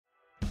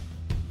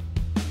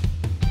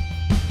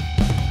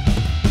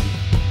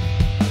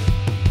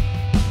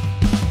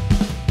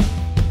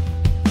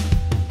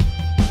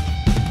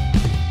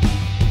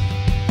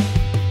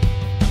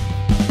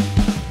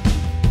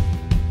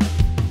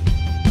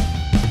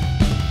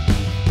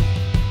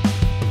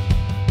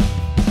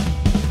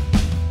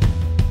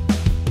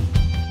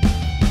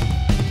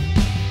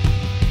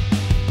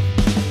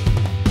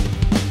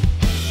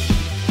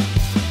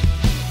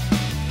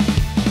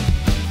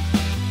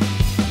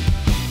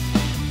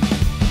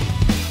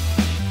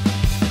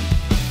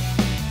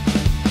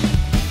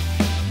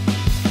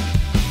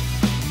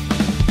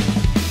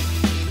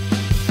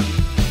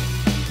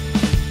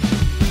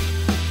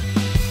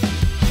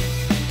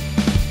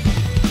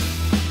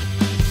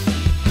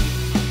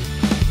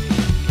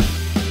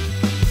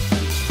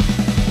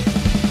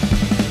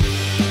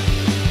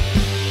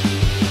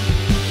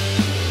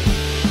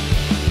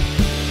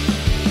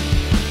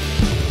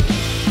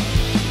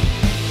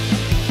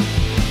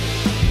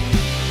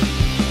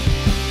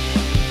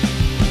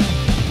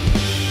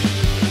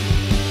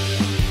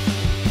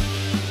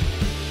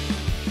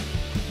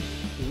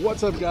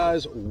What's up,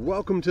 guys?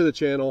 Welcome to the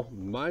channel.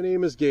 My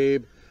name is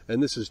Gabe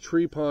and this is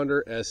Tree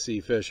Ponder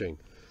SC Fishing.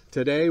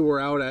 Today we're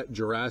out at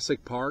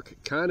Jurassic Park,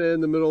 kind of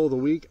in the middle of the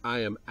week. I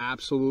am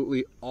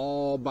absolutely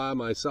all by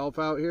myself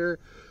out here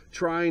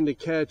trying to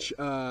catch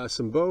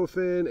some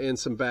bowfin and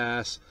some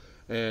bass,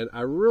 and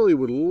I really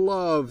would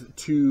love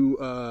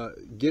to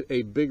get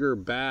a bigger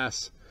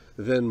bass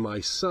than my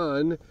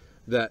son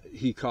that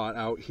he caught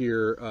out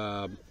here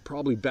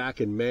probably back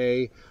in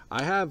May.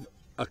 I have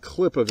a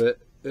clip of it.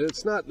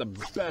 It's not the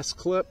best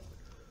clip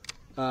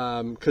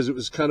because it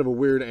was kind of a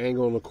weird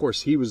angle, and of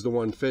course he was the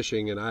one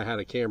fishing and I had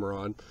a camera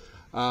on.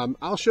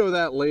 I'll show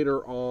that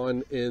later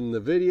on in the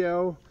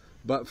video,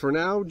 but for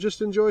now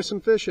just enjoy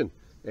some fishing,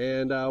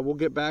 and we'll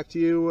get back to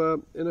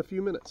you in a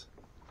few minutes.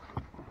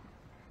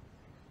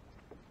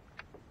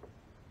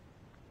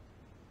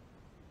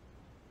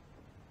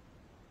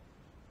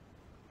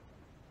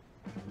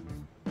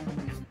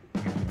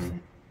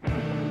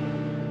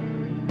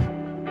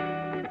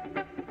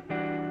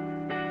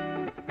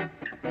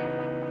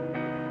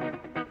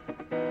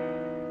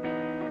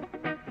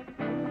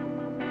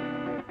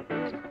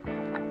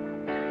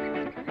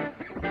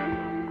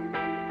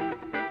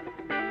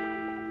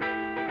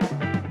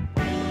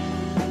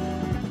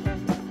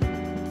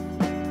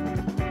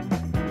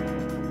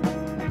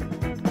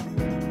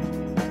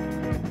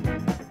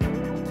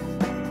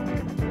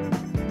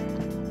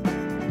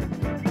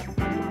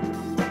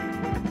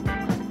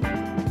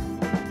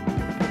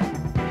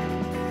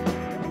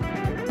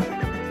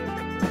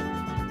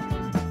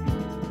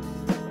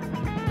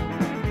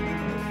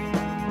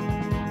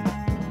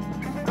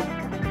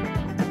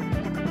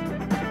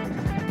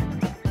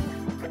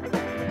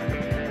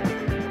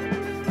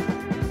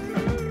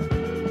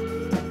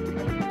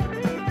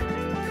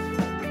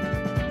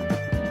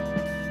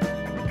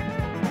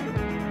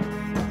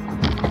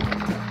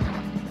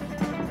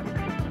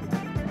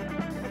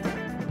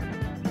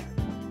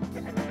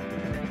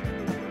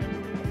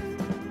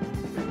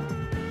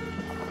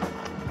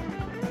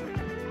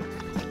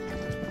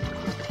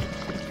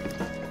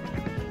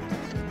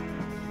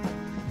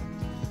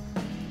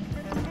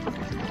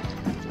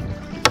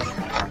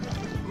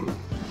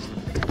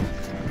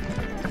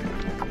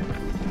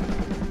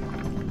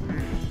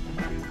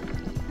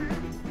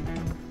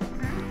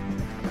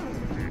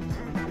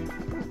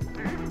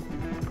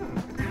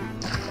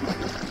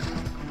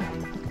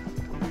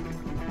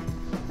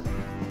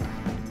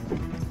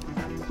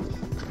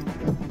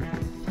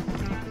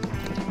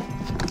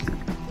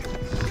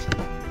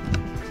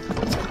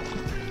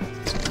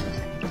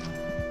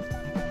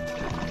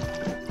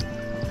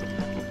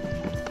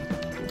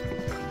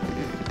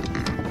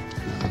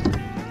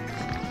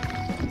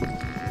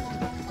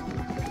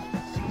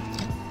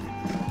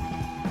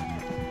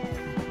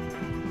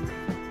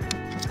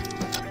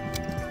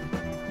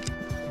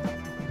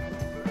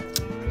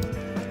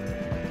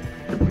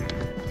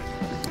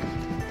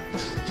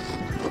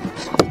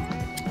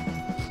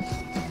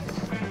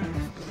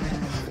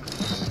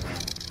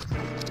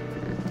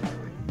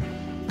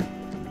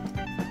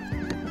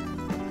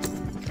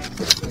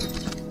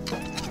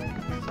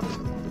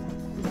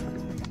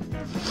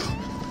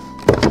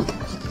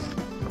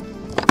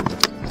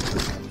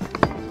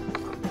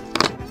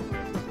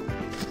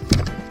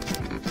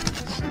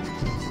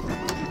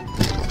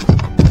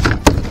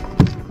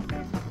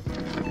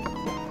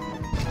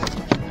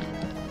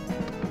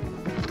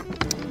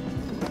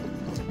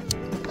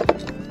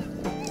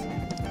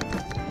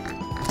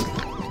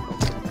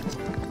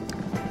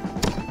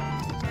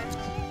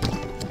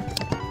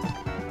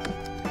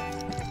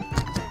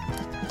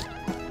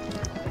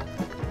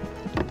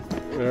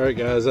 Alright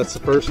guys, that's the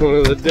first one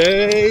of the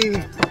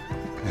day.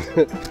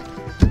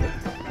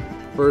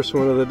 First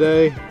one of the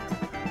day.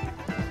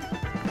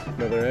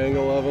 Another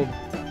angle of him.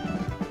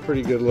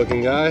 Pretty good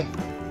looking guy.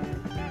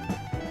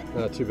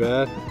 Not too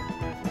bad.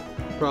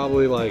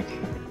 Probably like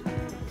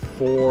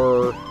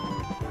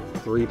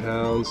 3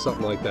 pounds,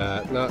 something like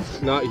that.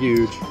 Not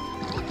huge.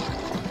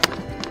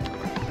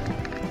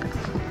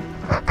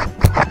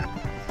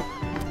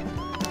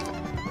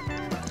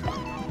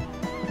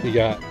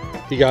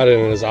 He got it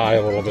in his eye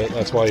a little bit.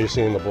 That's why you're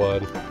seeing the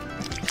blood.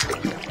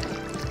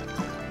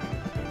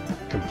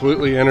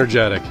 Completely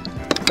energetic.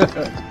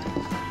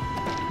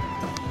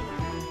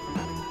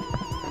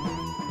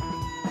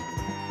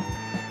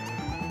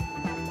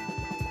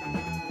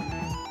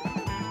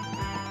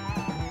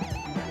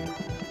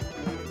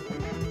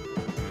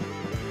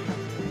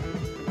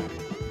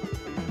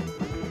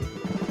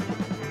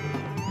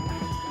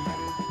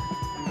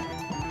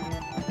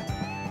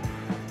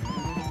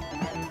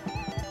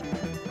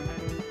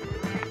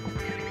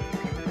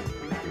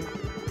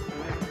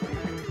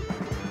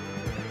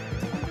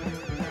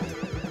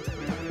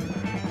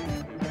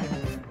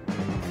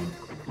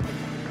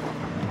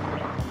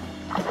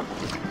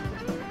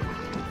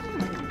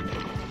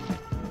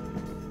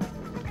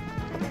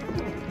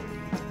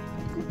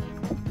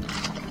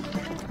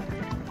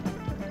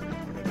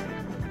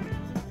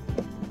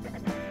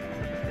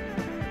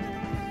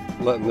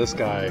 letting this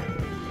guy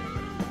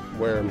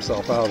wear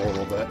himself out a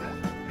little bit.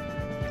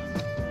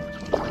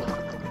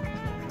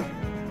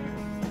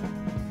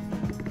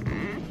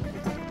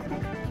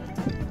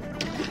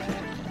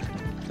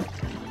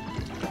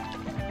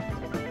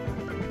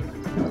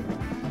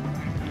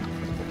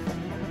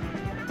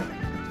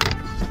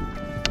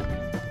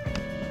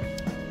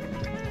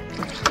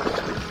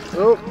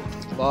 Oh,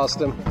 lost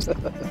him.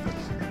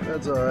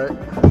 That's all right.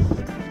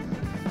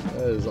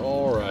 That is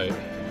all right.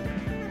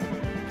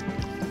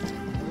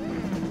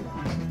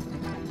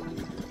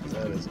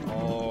 That is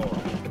all right.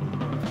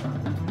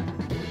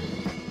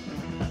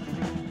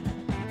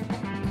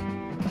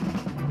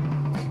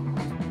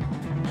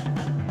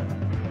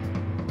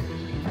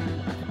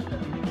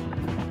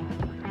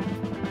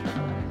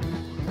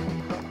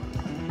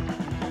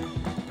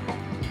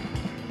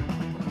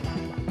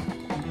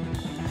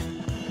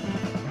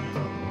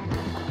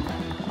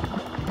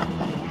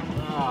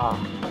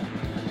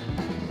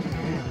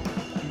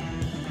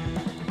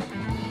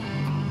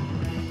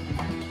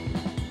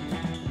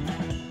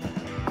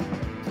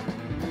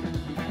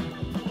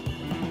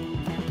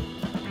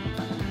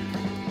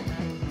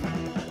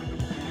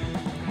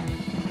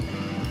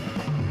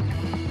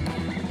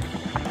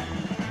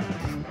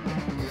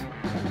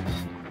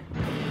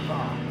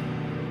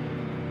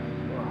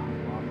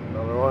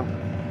 Another one.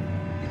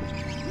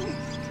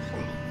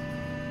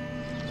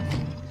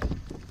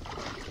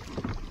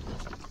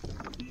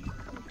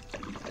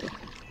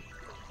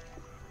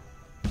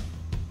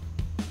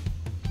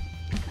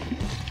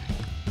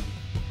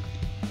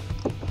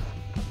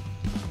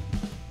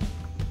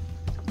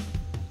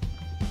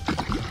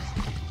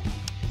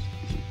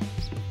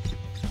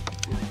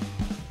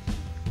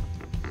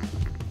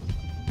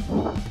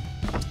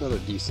 Another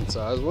decent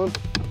sized one.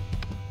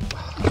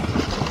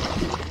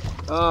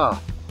 Ah,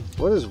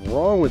 what is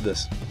wrong with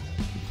this?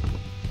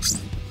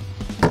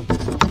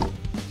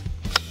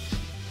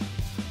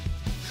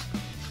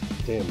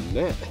 Damn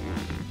net.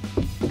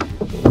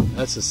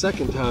 That's the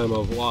second time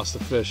I've lost a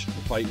fish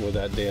fighting with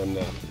that damn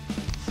net.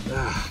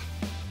 Ah.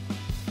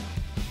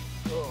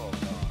 Oh,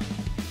 God.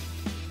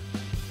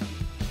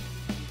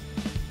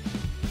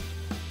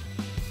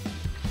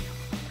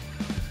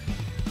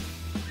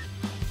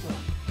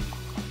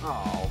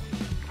 Oh.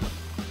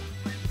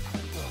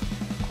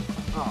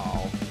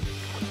 Oh.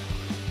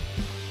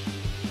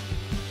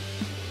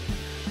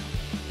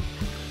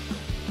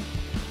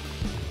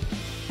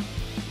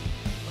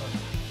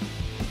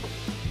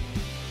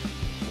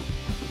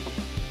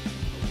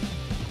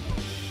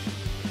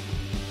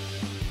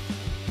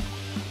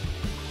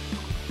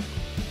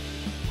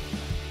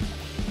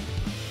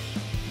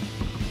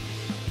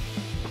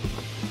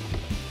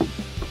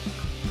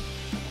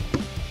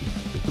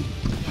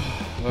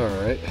 All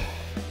right,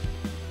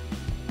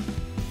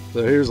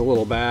 so here's a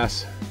little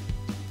bass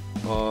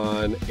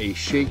on a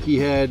shaky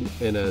head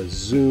and a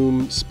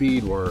zoom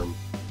speed worm.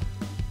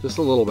 Just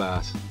a little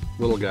bass,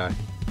 little guy.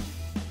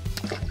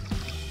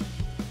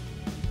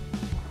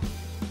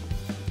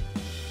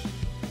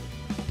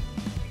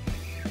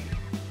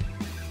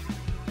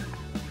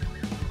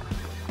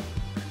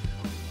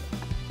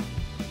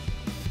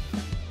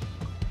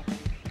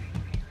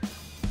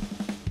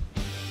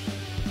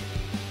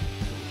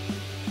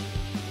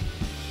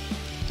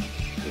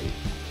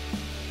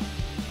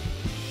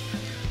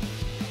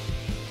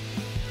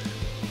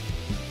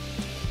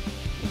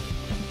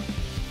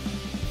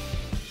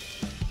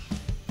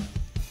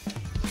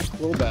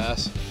 Little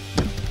bass,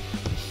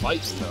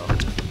 fighting though.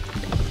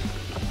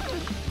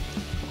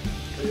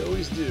 They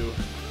always do.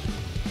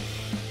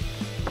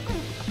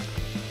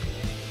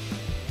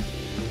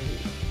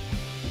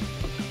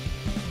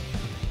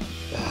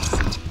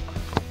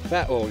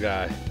 Fat little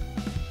guy.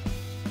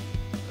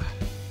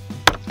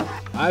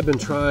 I've been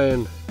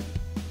trying.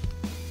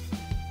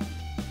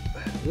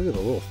 Look at the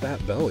little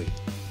fat belly.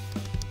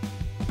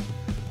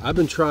 I've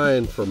been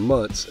trying for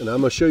months, and I'm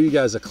gonna show you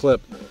guys a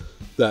clip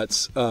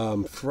that's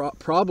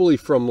probably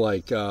from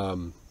like I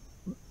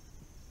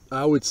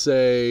would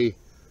say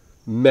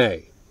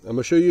May. I'm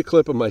gonna show you a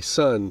clip of my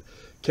son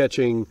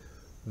catching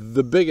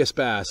the biggest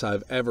bass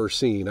I've ever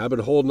seen. I've been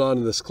holding on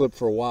to this clip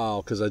for a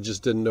while because I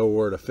just didn't know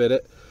where to fit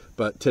it,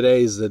 but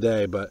today's the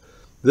day. But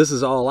this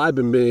is all I've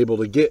been able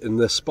to get in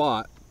this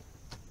spot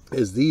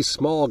is these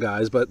small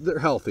guys, but they're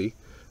healthy.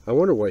 I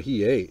wonder what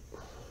he ate.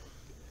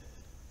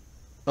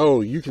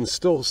 Oh, you can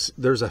still,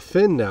 there's a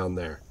fin down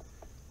there.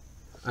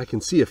 I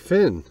can see a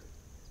fin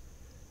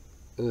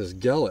in his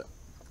gullet.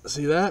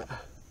 See that?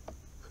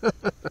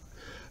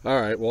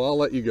 All right, well, I'll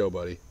let you go,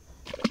 buddy.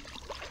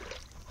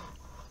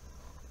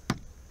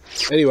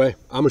 Anyway,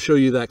 I'm gonna show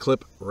you that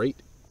clip right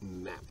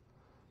now.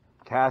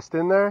 Cast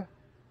in there,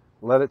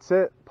 let it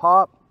sit,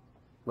 pop,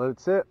 let it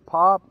sit,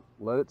 pop,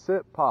 let it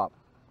sit, pop.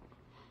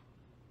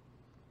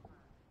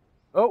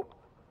 Oh,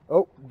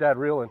 oh, Dad,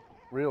 reeling,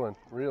 reeling,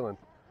 reeling,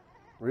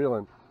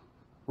 reeling.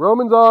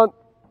 Roman's on.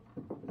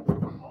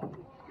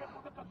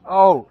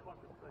 Oh,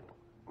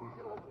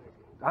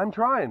 I'm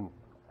trying.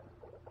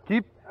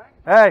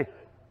 Hey,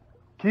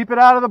 keep it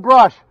out of the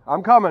brush.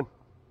 I'm coming.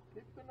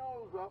 Keep the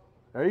nose up.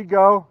 There you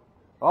go.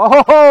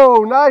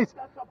 Oh, nice.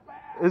 That's a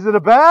bass. Is it a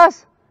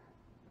bass?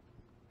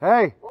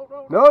 Hey,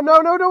 Oh,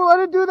 no, don't let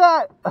it do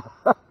that.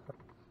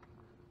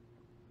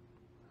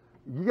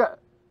 You got,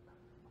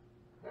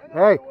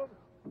 hey.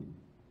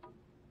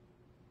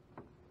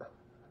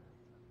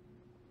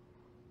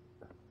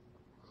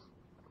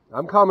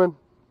 I'm coming.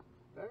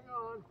 Hang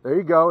on. There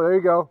you go, there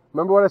you go.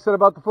 Remember what I said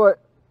about the foot?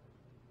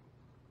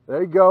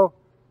 There you go.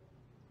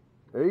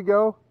 There you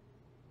go.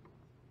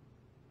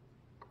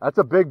 That's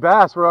a big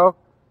bass, bro.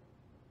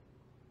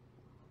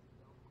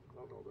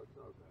 No, that's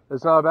not bad.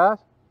 It's not a bass?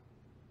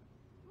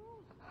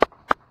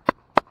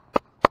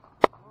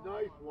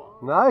 Nice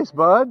one. Nice,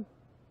 bud.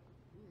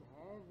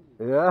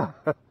 Yeah.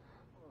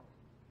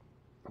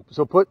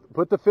 So put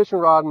the fishing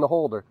rod in the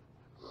holder.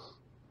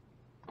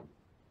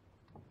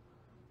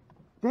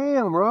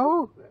 Damn,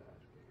 bro.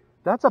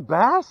 That's a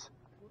bass?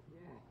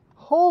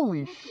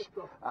 Holy sh!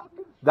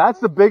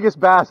 That's the biggest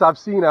bass I've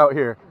seen out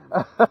here.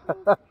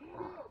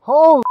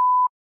 Holy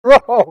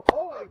bro.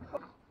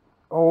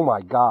 Oh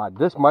my God.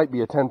 This might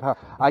be a 10-pound.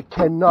 I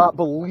cannot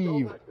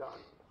believe.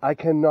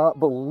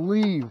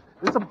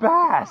 It's a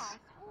bass.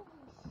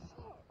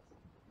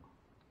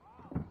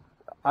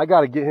 I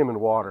got to get him in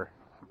water.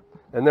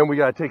 And then we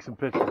got to take some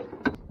pictures.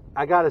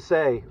 I got to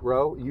say,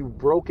 Ro, you've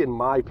broken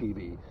my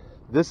PB.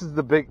 This is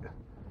the big...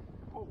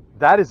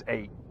 That is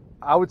 8.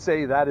 I would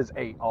say that is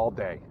 8 all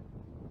day.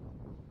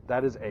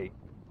 That is 8.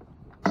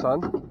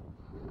 Son,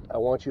 I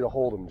want you to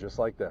hold him just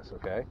like this,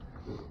 okay?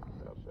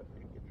 Get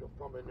your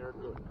thumb in there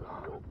good.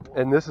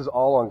 And this is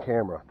all on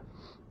camera.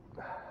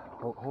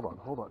 Hold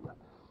on.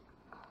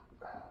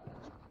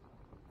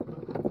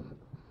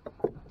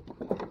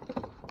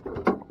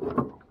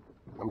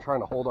 I'm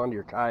trying to hold onto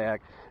your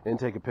kayak and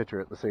take a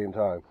picture at the same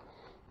time.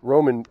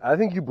 Roman, I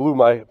think you blew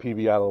my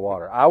PB out of the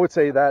water. I would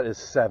say that is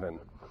 7.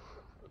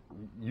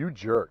 You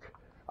jerk.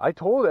 I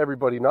told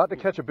everybody not to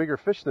catch a bigger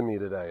fish than me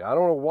today. I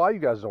don't know why you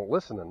guys don't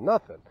listen to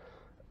nothing.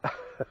 I've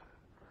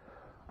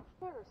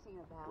never seen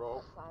a bass Bro,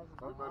 the size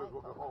we of might my as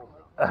well life. go home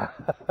now.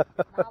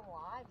 Not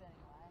live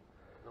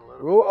anyway.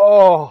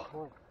 Oh,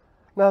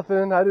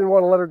 nothing. I didn't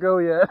want to let her go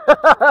yet.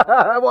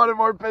 I wanted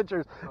more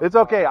pictures. It's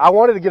okay. I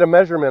wanted to get a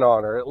measurement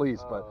on her at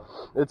least, but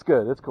it's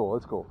good. It's cool.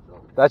 It's cool.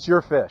 That's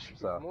your fish.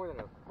 So More than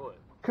a foot.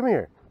 come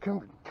here.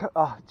 Come.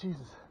 Oh,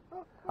 Jesus.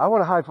 I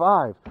want a high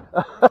five.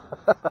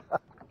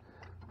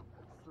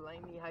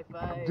 Slimy high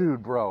five.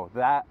 Dude, bro,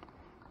 that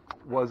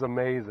was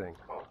amazing.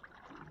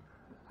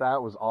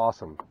 That was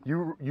awesome.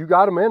 You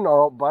got him in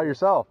all by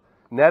yourself.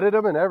 Netted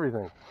him and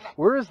everything.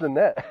 Where is the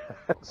net?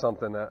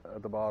 Something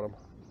at the bottom.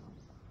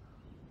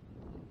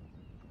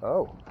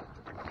 Oh.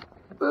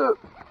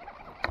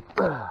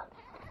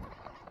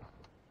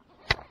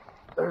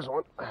 There's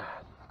one.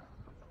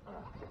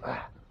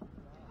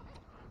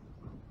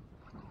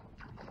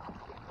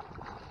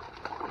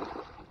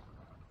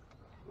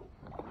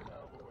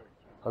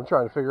 I'm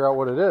trying to figure out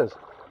what it is.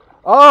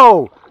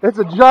 Oh, it's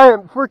a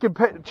giant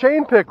freaking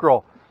chain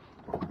pickerel.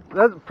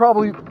 That's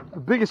probably the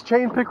biggest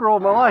chain pickerel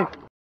of my life.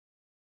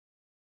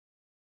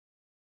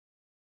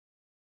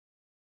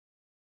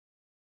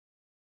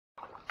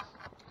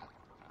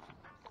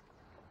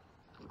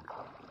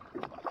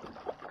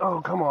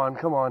 Oh, come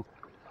on.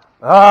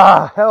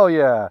 Ah, hell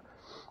yeah.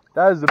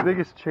 That is the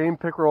biggest chain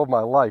pickerel of my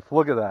life.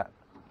 Look at that.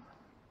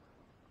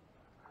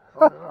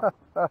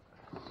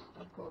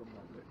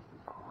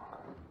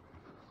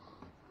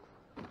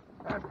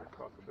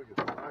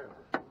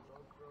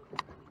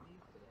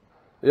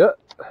 Yep.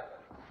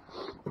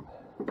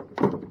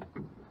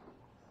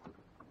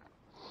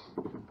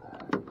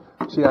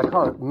 See, I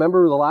caught it.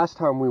 Remember the last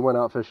time we went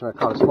out fishing, I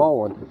caught a small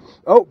one.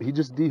 Oh, he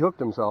just dehooked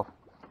himself.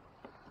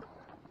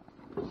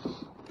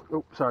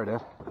 Oh, sorry,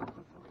 Dad.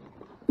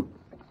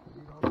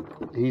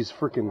 He's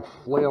freaking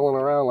flailing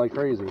around like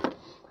crazy.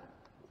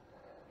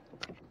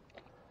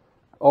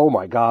 Oh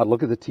my God,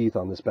 look at the teeth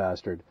on this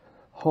bastard.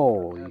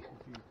 Holy.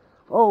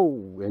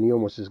 Oh, and he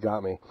almost just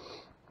got me.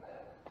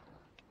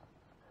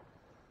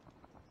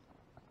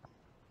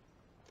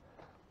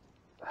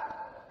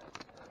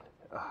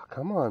 Oh,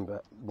 come on,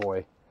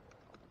 boy.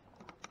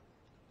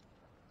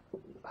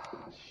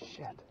 Oh,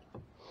 shit.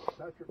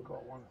 Patrick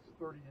caught one that's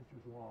 30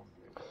 inches long.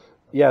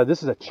 Yeah,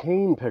 this is a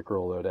chain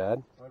pickerel though,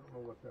 Dad. I don't know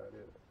what that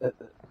is.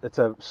 It's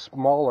a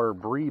smaller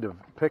breed of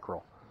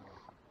pickerel.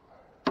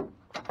 He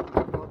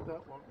caught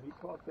that one. He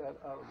caught that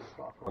out of the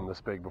sock. One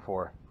this big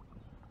before.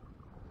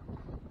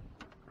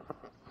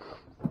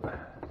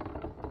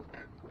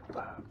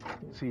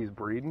 See, he's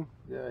breeding.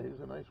 Yeah,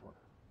 he's a nice one.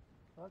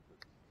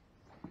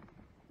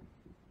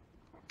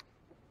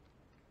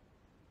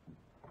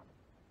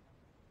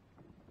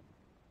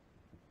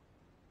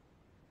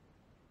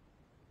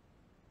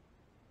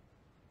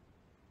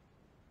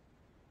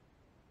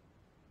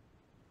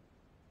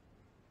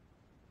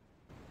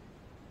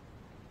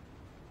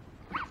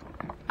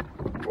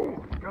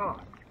 Oh my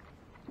God.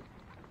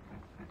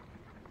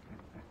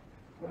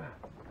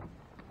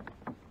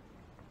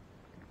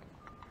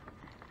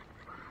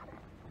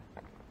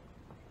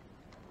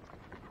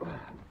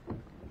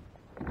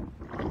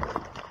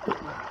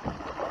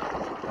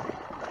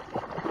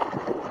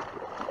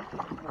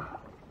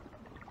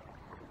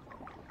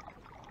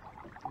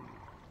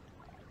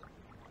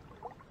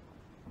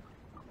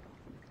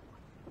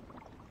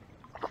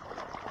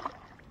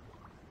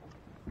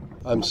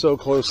 I'm so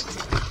close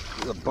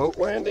to the boat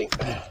landing.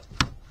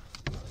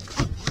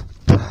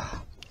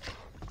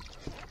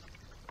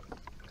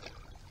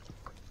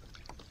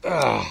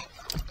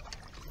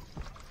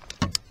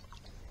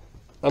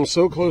 I'm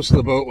so close to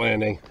the boat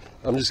landing.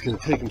 I'm just going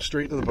to take them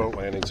straight to the boat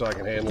landing so I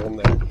can handle them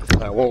there.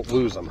 I won't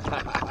lose them.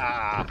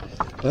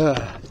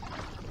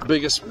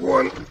 Biggest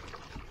one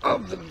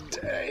of the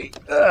day.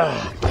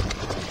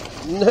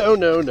 No,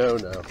 no, no,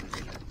 no.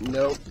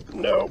 Nope,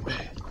 nope.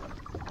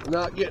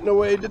 Not getting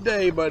away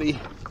today, buddy.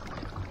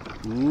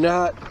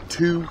 Not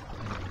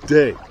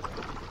today.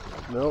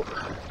 Nope.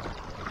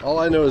 All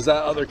I know is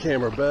that other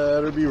camera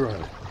better be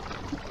running.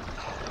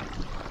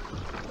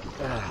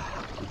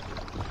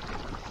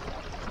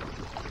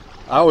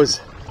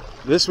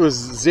 This was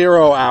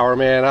 0 hour,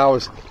 man. I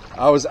was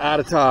out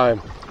of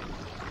time.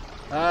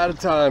 Out of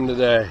time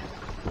today.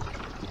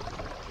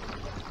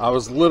 I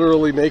was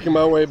literally making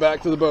my way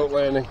back to the boat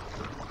landing,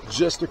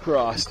 just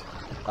across.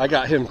 I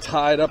got him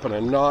tied up in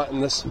a knot in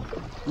this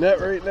net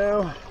right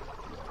now.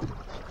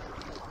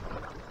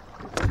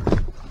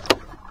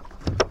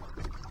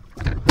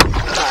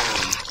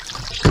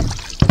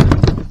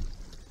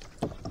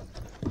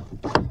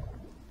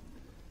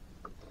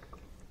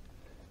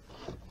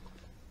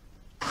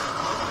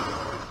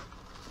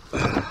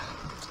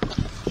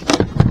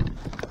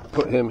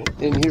 Put him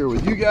in here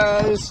with you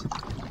guys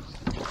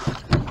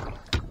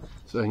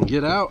so I can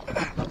get out.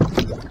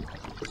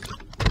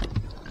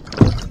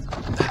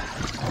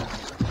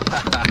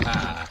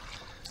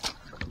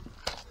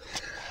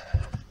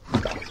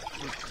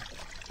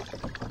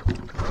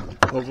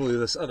 Hopefully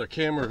this other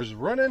camera is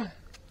running.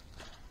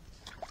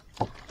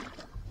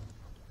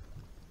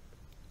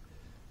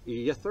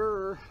 Yes,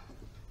 sir.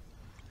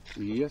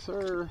 Yes,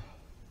 sir.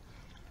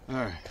 All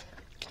right.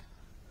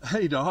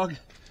 Hey, dog.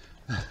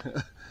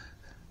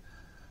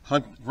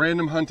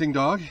 Random hunting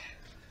dog.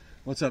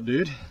 What's up,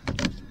 dude?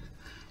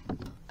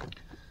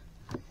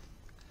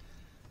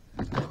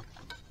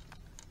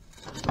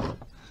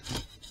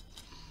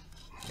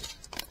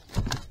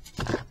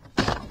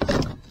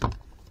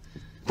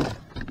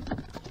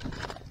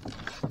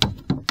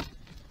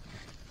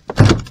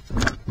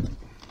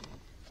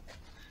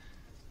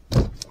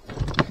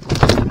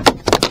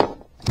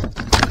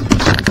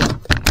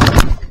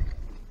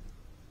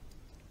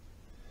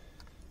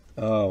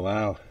 Oh,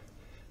 wow.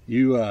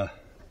 You,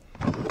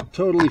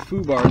 totally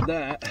foobarred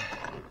that.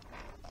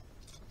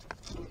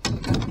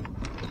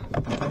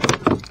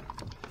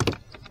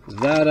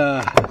 That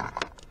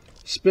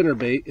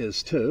spinnerbait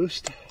is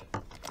toast.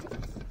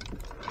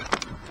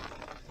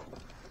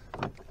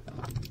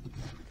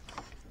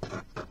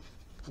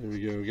 There we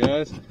go,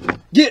 guys.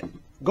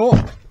 Go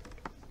on.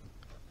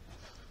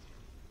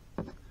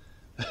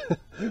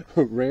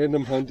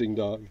 Random hunting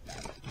dog.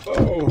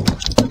 Oh.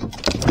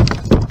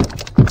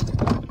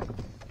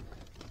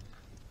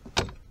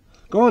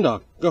 Go on,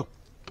 dog. Go.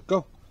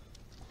 Go.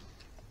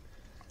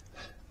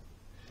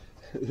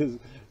 This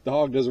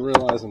dog doesn't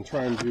realize I'm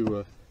trying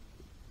to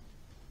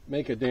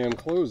make a damn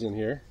close in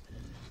here.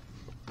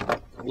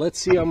 Let's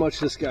see how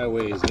much this guy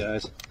weighs,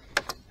 guys.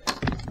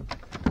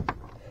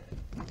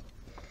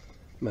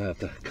 I'm gonna have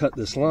to cut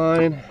this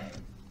line.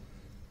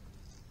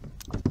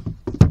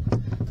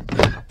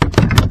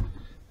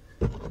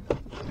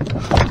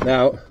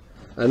 Now,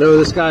 I know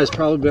this guy's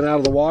probably been out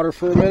of the water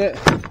for a minute.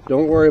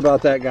 Don't worry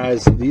about that,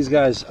 guys. These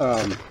guys,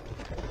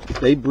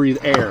 they breathe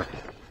air.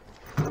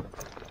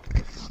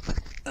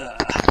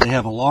 They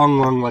have a long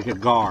lung like a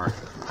gar.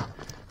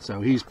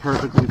 So he's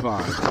perfectly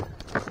fine.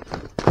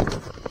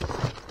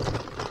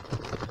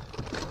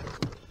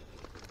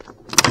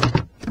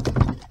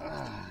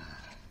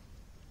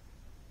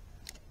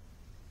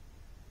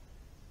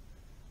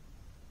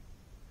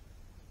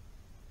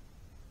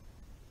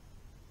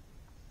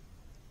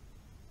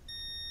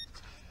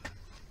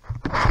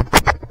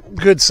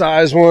 Good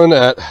size one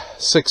at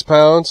 6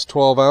 pounds,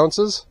 12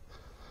 ounces.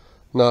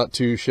 Not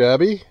too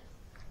shabby.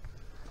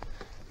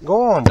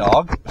 Go on,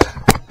 dog.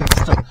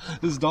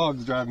 This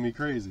dog's driving me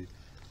crazy.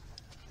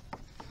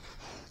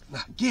 Now,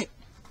 get.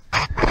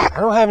 I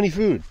don't have any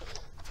food.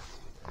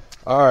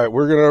 All right,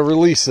 we're gonna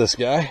release this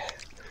guy.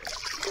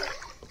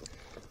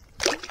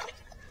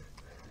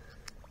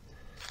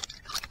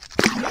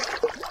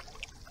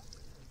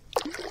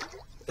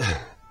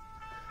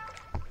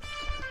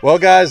 Well,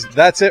 guys,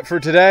 that's it for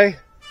today.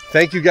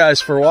 Thank you guys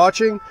for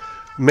watching.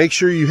 Make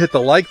sure you hit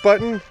the like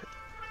button.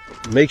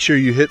 Make sure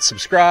you hit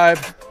subscribe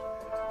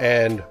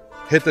and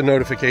hit the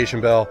notification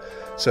bell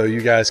so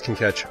you guys can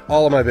catch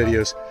all of my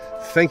videos.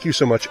 Thank you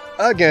so much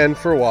again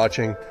for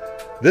watching.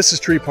 This is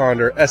Tree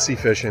Ponder, SC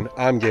Fishing.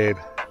 I'm Gabe.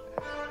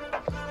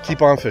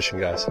 Keep on fishing,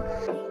 guys.